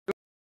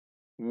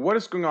What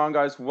is going on,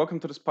 guys? Welcome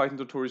to this Python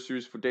tutorial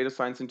series for data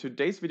science. In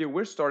today's video,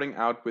 we're starting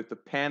out with the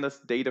Pandas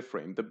data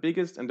frame, the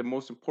biggest and the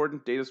most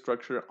important data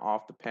structure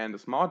of the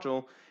Pandas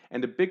module,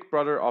 and the big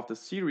brother of the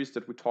series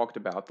that we talked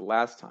about the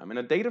last time. And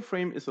a data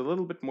frame is a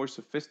little bit more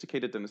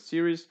sophisticated than a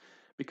series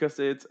because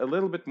it's a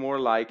little bit more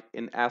like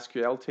an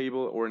SQL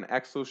table or an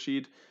Excel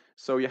sheet.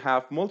 So you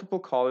have multiple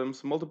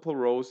columns, multiple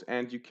rows,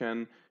 and you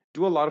can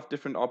do a lot of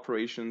different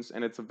operations,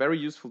 and it's a very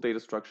useful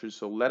data structure.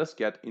 So let us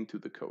get into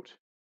the code.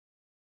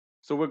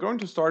 So we're going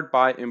to start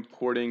by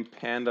importing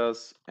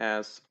pandas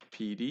as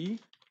PD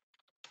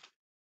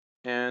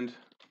and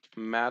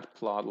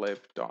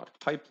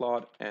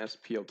matplotlib.pyplot as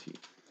plt.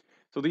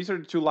 So these are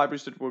the two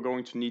libraries that we're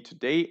going to need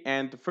today.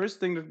 And the first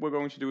thing that we're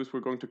going to do is we're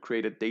going to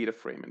create a data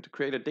frame. And to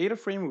create a data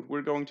frame, what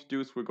we're going to do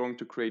is we're going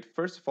to create,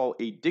 first of all,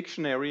 a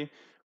dictionary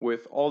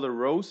with all the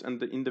rows and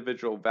the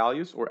individual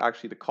values, or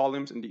actually the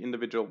columns and the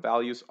individual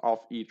values of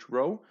each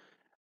row.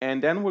 And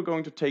then we're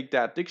going to take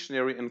that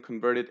dictionary and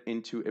convert it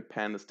into a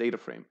pandas data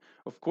frame.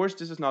 Of course,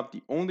 this is not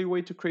the only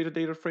way to create a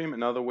data frame.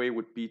 Another way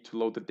would be to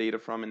load the data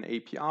from an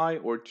API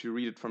or to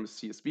read it from a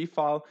CSV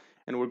file.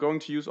 And we're going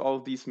to use all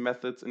of these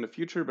methods in the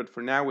future, but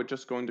for now, we're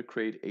just going to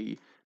create a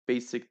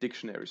basic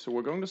dictionary. So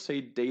we're going to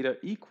say data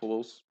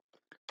equals,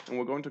 and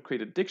we're going to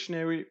create a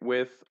dictionary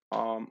with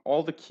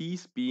all the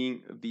keys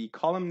being the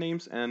column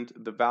names and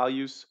the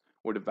values,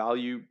 or the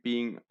value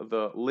being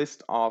the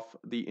list of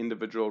the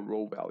individual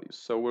row values.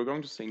 So we're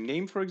going to say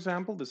name, for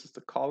example. This is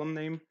the column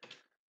name.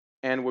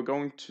 And we're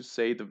going to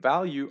say the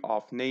value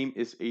of name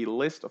is a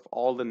list of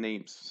all the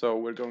names. So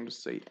we're going to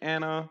say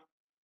Anna,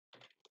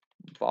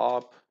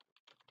 Bob,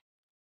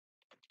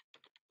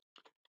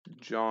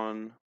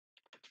 John,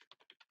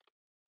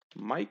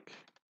 Mike.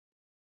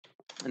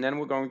 And then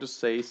we're going to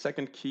say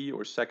second key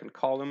or second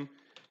column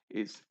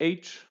is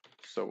age.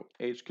 So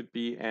age could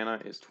be Anna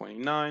is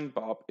 29,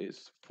 Bob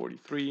is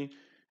 43,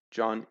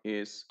 John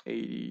is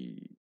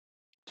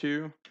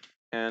 82,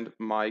 and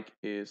Mike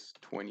is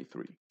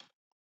 23.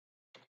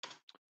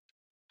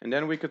 And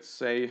then we could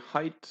say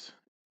height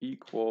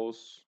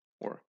equals,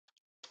 or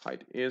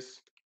height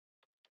is,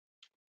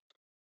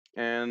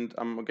 and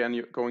I'm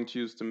again going to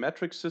use the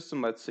metric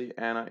system. Let's say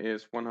Anna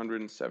is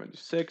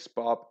 176,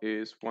 Bob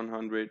is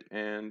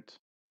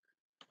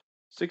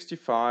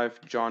 165,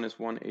 John is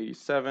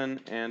 187,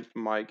 and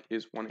Mike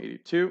is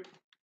 182.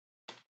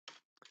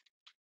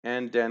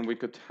 And then we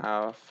could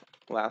have,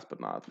 last but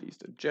not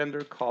least, a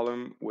gender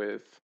column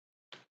with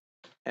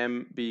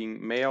M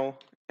being male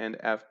and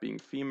F being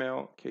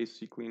female.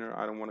 KC cleaner,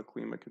 I don't want to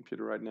clean my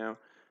computer right now.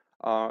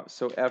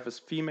 So F is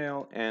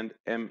female and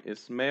M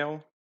is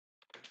male.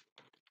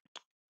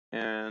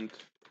 And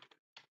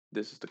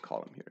this is the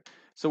column here.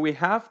 So we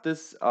have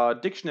this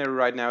dictionary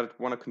right now that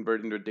we want to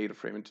convert into a data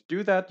frame. And to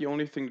do that, the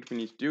only thing that we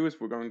need to do is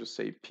we're going to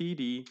say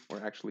PD,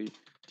 or actually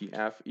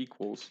df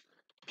equals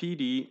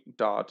PD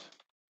dot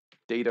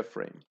data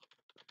frame.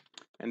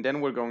 And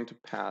then we're going to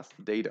pass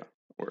the data,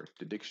 or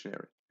the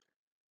dictionary.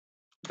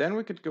 Then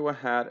we could go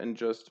ahead and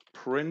just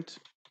print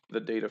the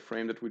data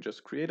frame that we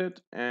just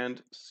created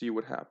and see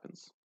what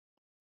happens.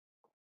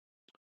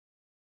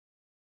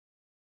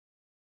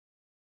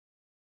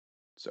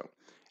 So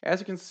as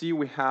you can see,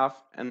 we have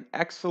an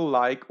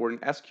Excel-like or an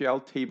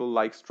SQL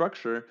table-like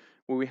structure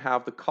where we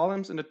have the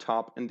columns in the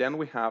top, and then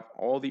we have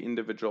all the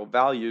individual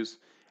values.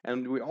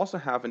 And we also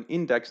have an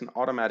index, an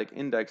automatic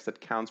index that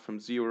counts from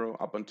 0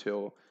 up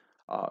until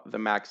the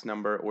max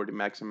number or the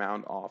max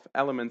amount of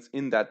elements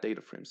in that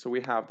data frame. So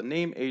we have the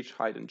name, age,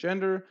 height, and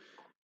gender.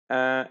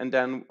 And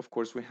then, of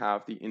course, we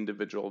have the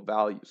individual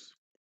values.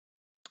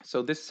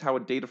 So this is how a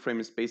data frame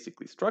is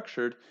basically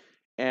structured.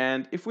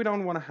 And if we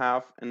don't want to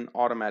have an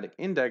automatic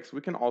index,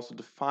 we can also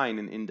define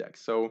an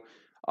index. So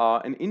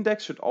an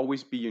index should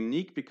always be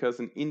unique because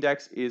an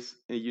index is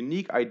a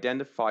unique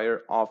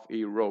identifier of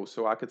a row.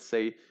 So I could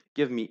say,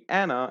 give me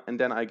Anna, and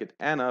then I get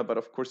Anna. But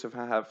of course, if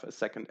I have a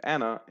second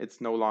Anna, it's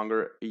no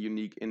longer a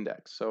unique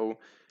index. So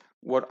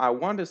what I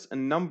want is a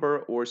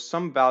number or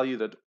some value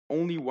that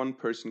only one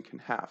person can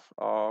have.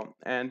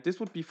 And this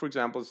would be, for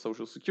example, a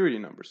social security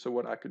number. So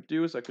what I could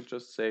do is I could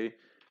just say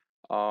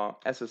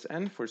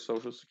SSN for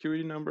social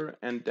security number,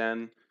 and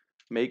then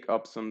make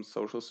up some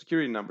social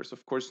security numbers.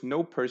 Of course,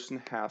 no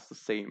person has the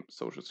same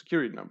social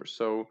security number.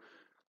 So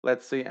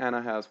let's say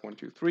Anna has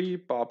 123,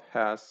 Bob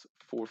has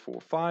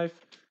 445,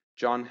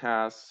 John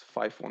has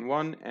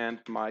 511, and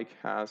Mike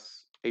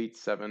has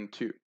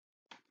 872.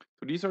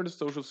 So these are the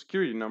social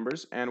security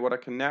numbers, and what I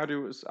can now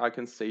do is I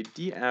can say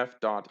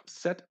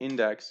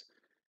df.setIndex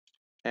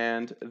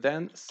and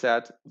then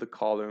set the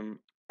column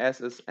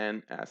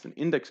SSN as an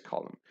index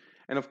column.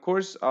 And of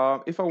course,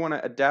 if I want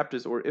to adapt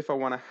this, or if I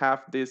want to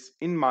have this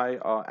in my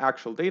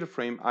actual data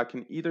frame, I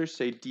can either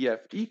say df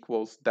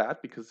equals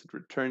that because it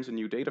returns a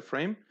new data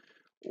frame,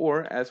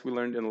 or as we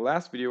learned in the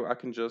last video, I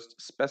can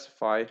just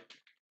specify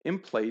in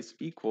place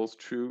equals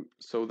true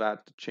so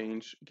that the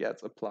change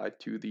gets applied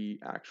to the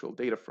actual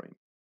data frame.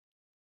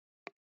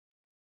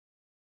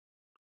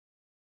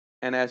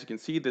 And as you can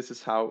see, this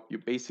is how you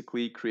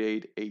basically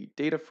create a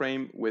data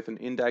frame with an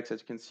index. As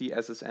you can see,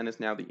 SSN is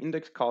now the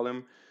index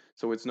column,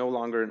 so it's no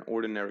longer an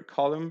ordinary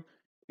column.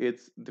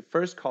 It's the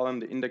first column,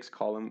 the index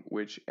column,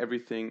 which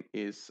everything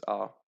is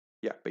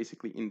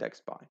basically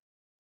indexed by.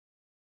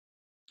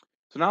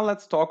 So now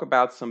let's talk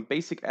about some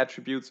basic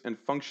attributes and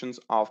functions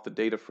of the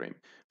data frame.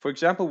 For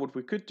example, what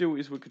we could do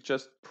is we could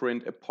just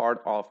print a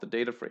part of the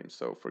data frame.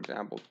 So for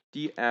example,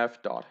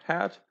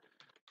 df.head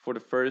for the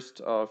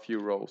first few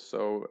rows.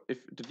 So if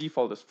the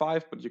default is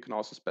 5, but you can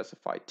also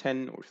specify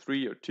 10 or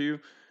 3 or 2.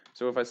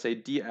 So if I say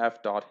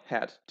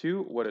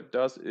df.head2, what it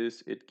does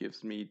is it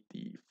gives me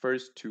the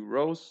first 2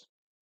 rows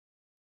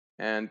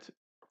and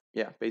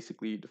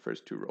basically the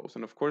first 2 rows.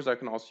 And of course, I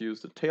can also use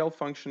the tail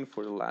function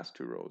for the last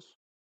 2 rows.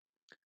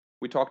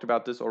 We talked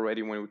about this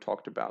already when we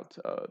talked about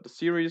the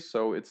series,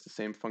 so it's the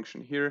same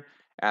function here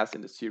as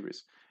in the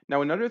series.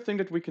 Now, another thing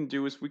that we can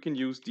do is we can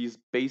use these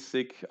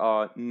basic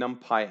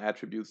NumPy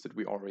attributes that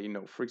we already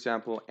know. For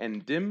example,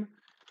 ndim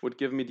would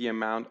give me the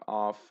amount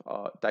of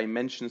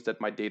dimensions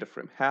that my data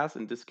frame has.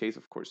 In this case,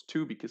 of course,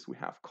 2, because we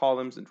have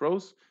columns and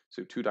rows,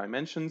 so 2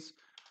 dimensions.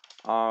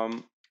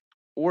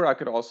 Or I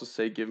could also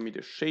say, give me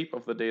the shape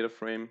of the data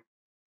frame.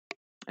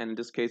 And in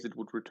this case, it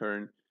would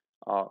return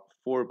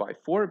 4 by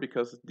 4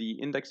 because the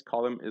index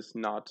column is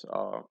not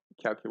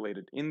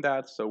calculated in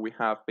that. So we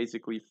have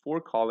basically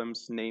 4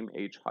 columns: name,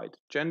 age, height,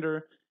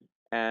 gender,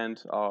 and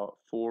 4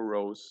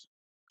 rows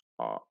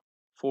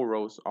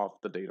of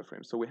the data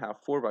frame. So we have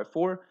 4 by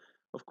 4.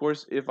 Of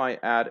course, if I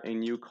add a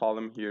new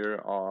column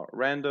here,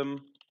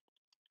 random,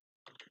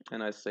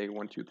 and I say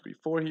 1, 2, 3,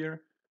 4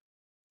 here,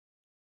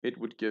 it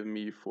would give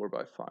me 4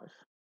 by 5,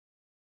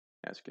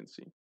 as you can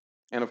see.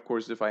 And of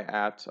course, if I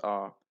add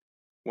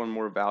one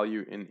more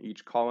value in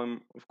each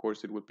column, of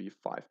course, it would be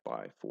 5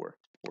 by 4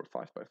 or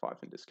 5 by 5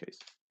 in this case.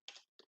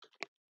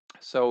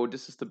 So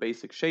this is the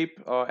basic shape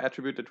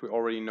attribute that we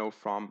already know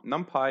from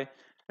NumPy.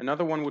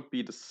 Another one would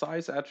be the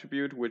size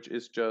attribute, which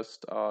is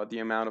just the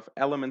amount of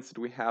elements that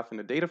we have in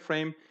a data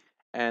frame.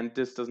 And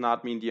this does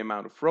not mean the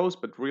amount of rows,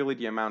 but really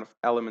the amount of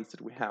elements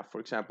that we have. For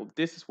example,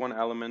 this is one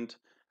element,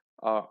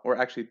 or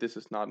actually this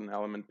is not an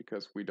element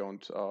because we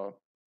don't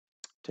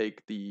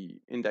take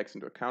the index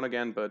into account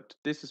again, but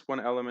this is one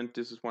element,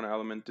 this is one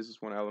element, this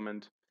is one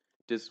element,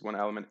 this is one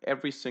element.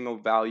 Every single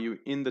value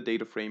in the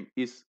data frame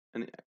is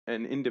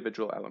an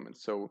individual element.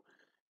 So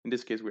in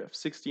this case, we have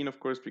 16,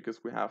 of course,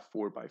 because we have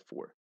 4 by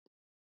 4.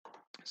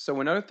 So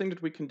another thing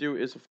that we can do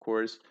is, of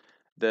course,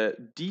 the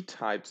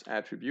dtypes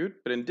attribute,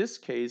 but in this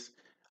case,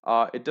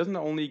 it doesn't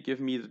only give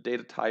me the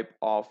data type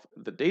of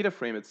the data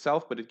frame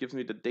itself, but it gives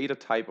me the data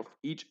type of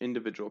each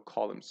individual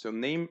column. So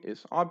name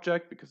is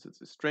object because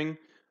it's a string.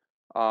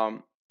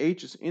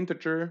 Age is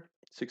integer,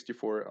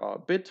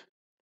 64-bit,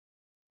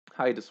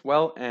 height as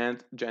well,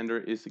 and gender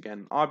is again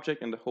an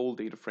object, and the whole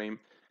data frame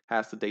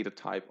has the data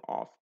type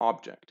of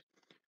object.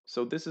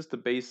 So this is the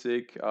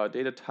basic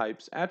data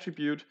types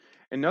attribute.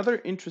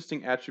 Another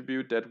interesting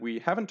attribute that we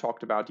haven't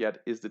talked about yet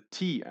is the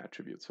T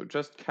attribute. So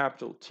just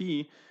capital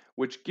T,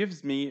 which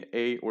gives me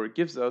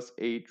gives us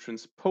a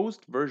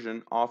transposed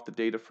version of the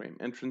data frame.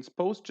 And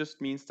transposed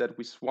just means that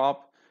we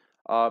swap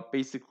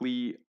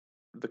basically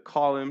the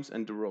columns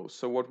and the rows.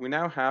 So what we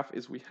now have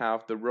is we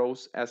have the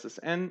rows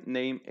SSN,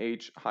 name,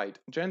 age, height,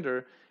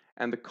 gender,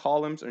 and the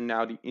columns are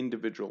now the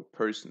individual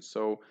persons.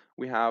 So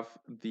we have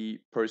the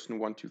person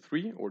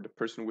 123, or the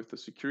person with the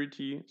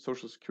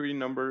social security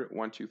number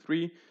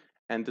 123,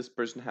 and this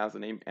person has the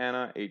name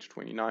Anna, age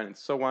 29, and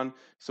so on.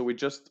 So we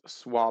just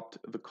swapped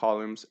the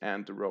columns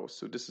and the rows.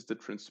 So this is the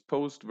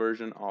transposed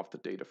version of the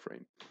data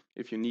frame,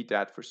 if you need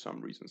that for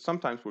some reason.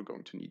 Sometimes we're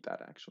going to need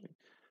that actually.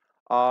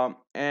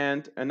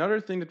 And another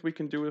thing that we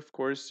can do, of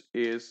course,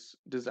 is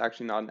this is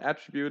actually not an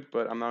attribute,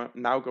 but I'm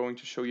now going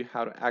to show you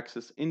how to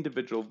access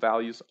individual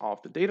values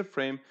of the data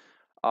frame.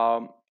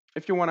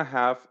 If you want to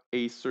have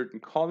a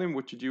certain column,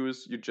 what you do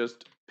is you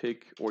just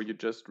pick, or you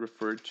just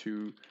refer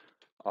to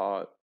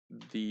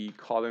the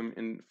column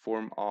in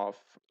form of,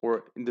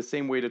 or in the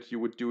same way that you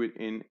would do it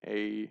in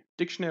a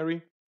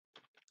dictionary.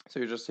 So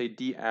you just say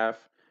df,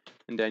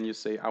 and then you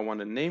say I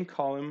want a name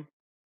column,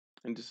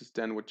 and this is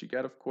then what you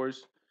get, of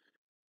course.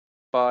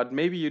 But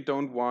maybe you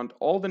don't want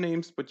all the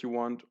names, but you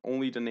want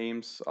only the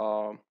names,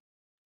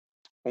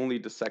 only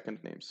the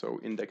second name, so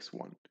index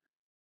 1.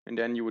 And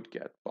then you would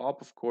get Bob,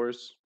 of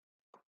course,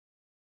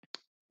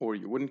 or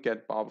you wouldn't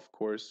get Bob, of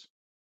course.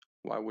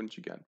 Why wouldn't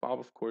you get Bob,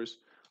 of course?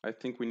 I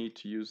think we need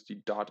to use the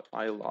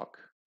 .iloc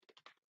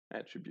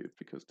attribute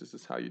because this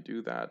is how you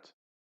do that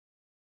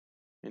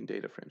in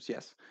data frames.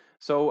 Yes.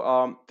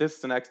 So this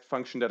is the next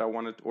function that I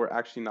wanted, or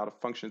actually not a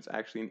function, it's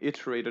actually an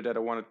iterator that I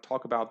want to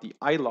talk about, the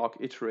iloc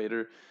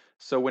iterator.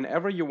 So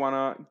whenever you want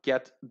to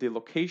get the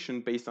location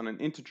based on an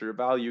integer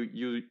value,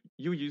 you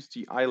use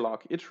the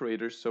iloc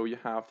iterator. So you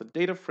have the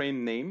data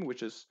frame name,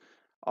 which is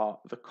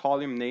the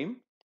column name,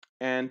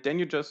 and then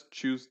you just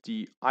choose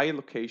the I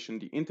location,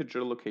 the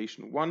integer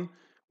location 1,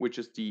 which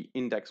is the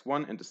index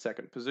 1 and the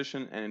second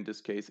position, and in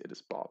this case it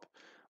is Bob.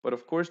 But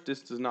of course,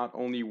 this does not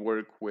only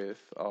work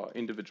with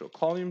individual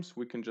columns.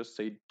 We can just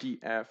say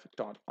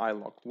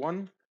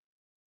df.ilog1,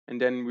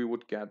 and then we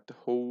would get the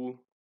whole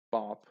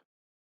Bob,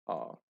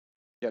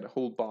 the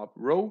whole Bob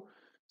row.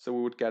 So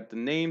we would get the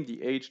name,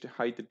 the age, the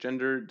height, the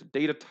gender, the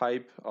data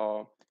type,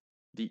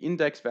 the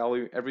index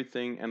value,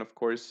 everything, and of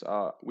course,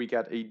 we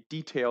get a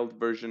detailed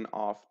version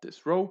of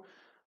this row.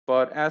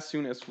 But as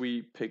soon as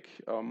we pick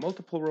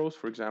multiple rows,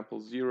 for example,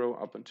 0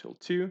 up until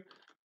 2,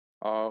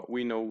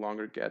 we no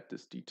longer get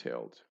this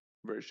detailed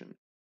version.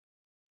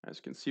 As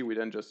you can see, we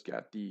then just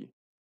get the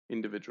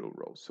individual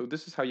rows. So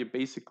this is how you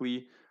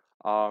basically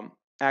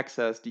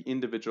access the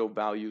individual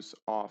values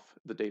of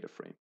the data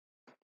frame.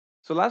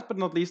 So last but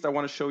not least, I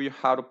want to show you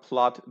how to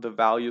plot the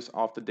values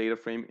of the data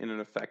frame in an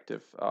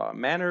effective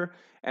manner.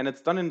 And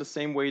it's done in the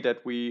same way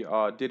that we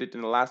did it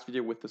in the last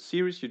video with the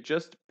series. You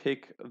just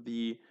pick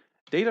the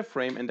data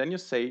frame and then you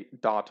say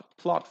dot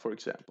plot, for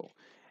example.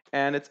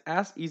 And it's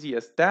as easy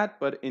as that,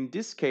 but in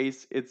this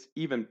case, it's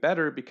even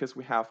better because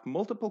we have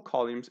multiple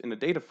columns in the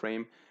data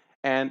frame.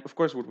 And of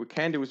course, what we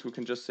can do is we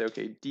can just say,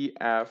 okay,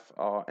 df,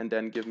 and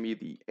then give me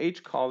the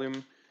age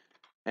column,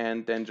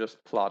 and then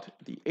just plot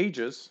the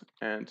ages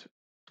and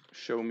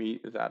show me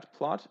that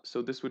plot.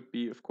 So this would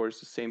be, of course,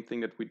 the same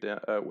thing that we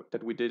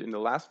did in the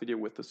last video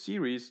with the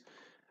series,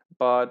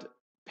 but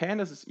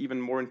Pandas is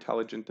even more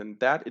intelligent than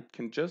that. It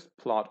can just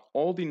plot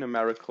all the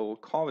numerical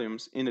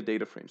columns in a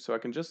data frame. So I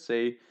can just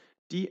say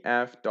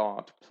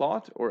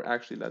df.plot, or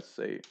actually let's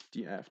say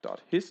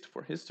df.hist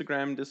for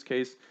histogram in this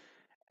case.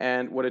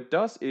 And what it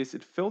does is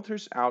it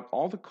filters out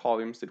all the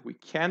columns that we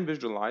can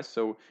visualize.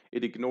 So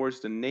it ignores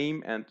the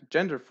name and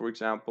gender, for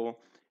example,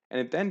 and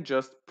it then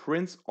just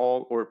prints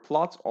all or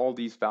plots all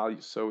these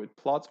values. So it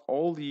plots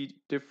all the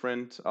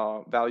different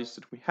values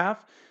that we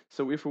have.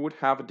 So if we would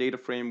have a data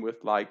frame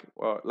with like,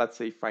 let's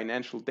say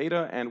financial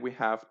data, and we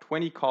have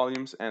 20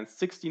 columns and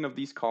 16 of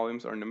these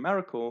columns are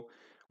numerical,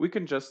 we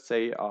can just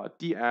say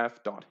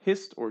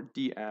df.hist or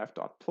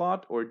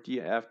df.plot or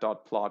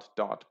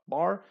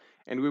df.plot.bar,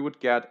 and we would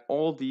get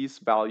all these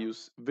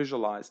values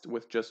visualized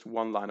with just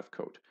one line of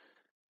code.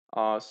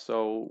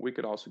 So we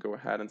could also go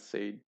ahead and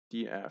say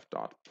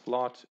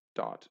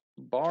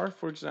df.plot.bar,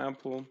 for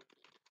example,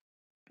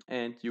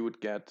 and you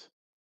would get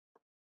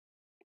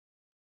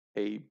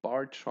a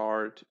bar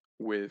chart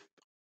with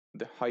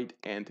the height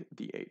and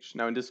the age.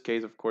 Now in this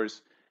case, of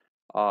course,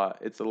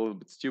 it's a little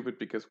bit stupid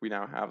because we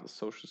now have the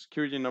social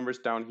security numbers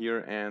down here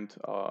and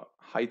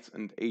heights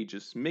and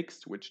ages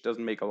mixed, which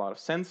doesn't make a lot of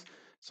sense.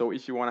 So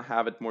if you want to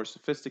have it more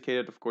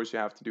sophisticated, of course, you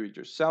have to do it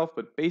yourself.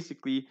 But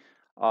basically,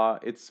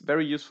 it's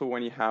very useful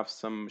when you have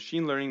some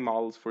machine learning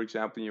models, for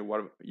example, you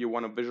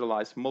want to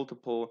visualize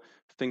multiple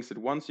things at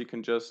once. You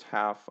can just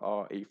have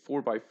a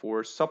 4x4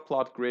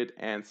 subplot grid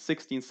and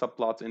 16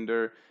 subplots in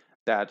there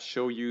that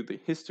show you the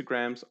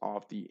histograms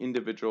of the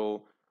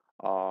individual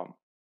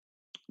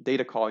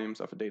data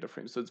columns of a data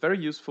frame. So it's very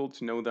useful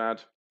to know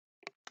that.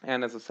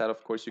 And as I said,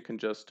 of course, you can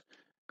just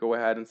go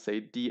ahead and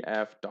say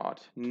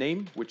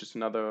df.name, which is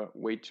another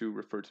way to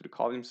refer to the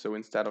column. So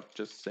instead of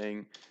just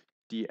saying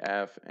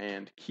df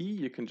and key,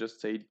 you can just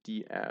say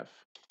df.key,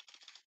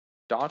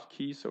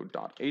 so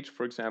 .h,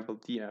 for example,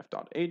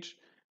 df.h,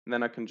 and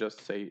then I can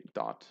just say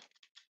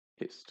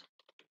 .hist.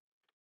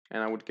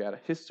 And I would get a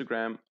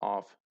histogram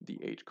of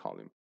the age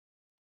column.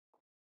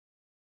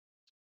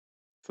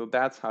 So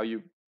that's how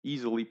you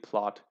easily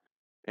plot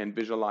and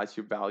visualize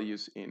your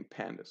values in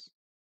Pandas.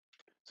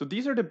 So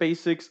these are the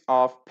basics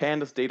of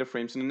Pandas data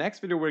frames. In the next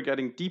video, we're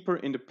getting deeper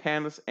into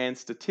Pandas and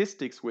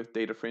statistics with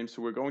data frames.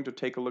 So we're going to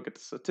take a look at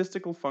the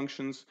statistical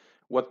functions,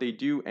 what they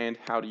do, and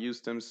how to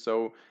use them.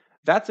 So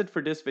that's it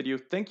for this video.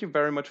 Thank you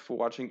very much for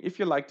watching. If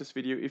you liked this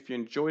video, if you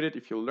enjoyed it,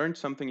 if you learned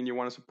something and you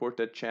want to support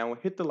that channel,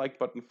 hit the like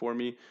button for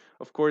me.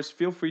 Of course,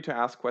 feel free to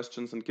ask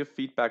questions and give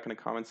feedback in the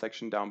comment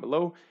section down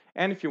below.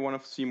 And if you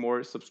want to see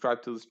more,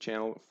 subscribe to this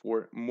channel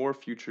for more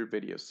future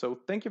videos. So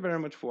thank you very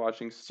much for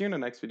watching. See you in the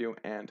next video,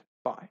 and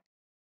bye.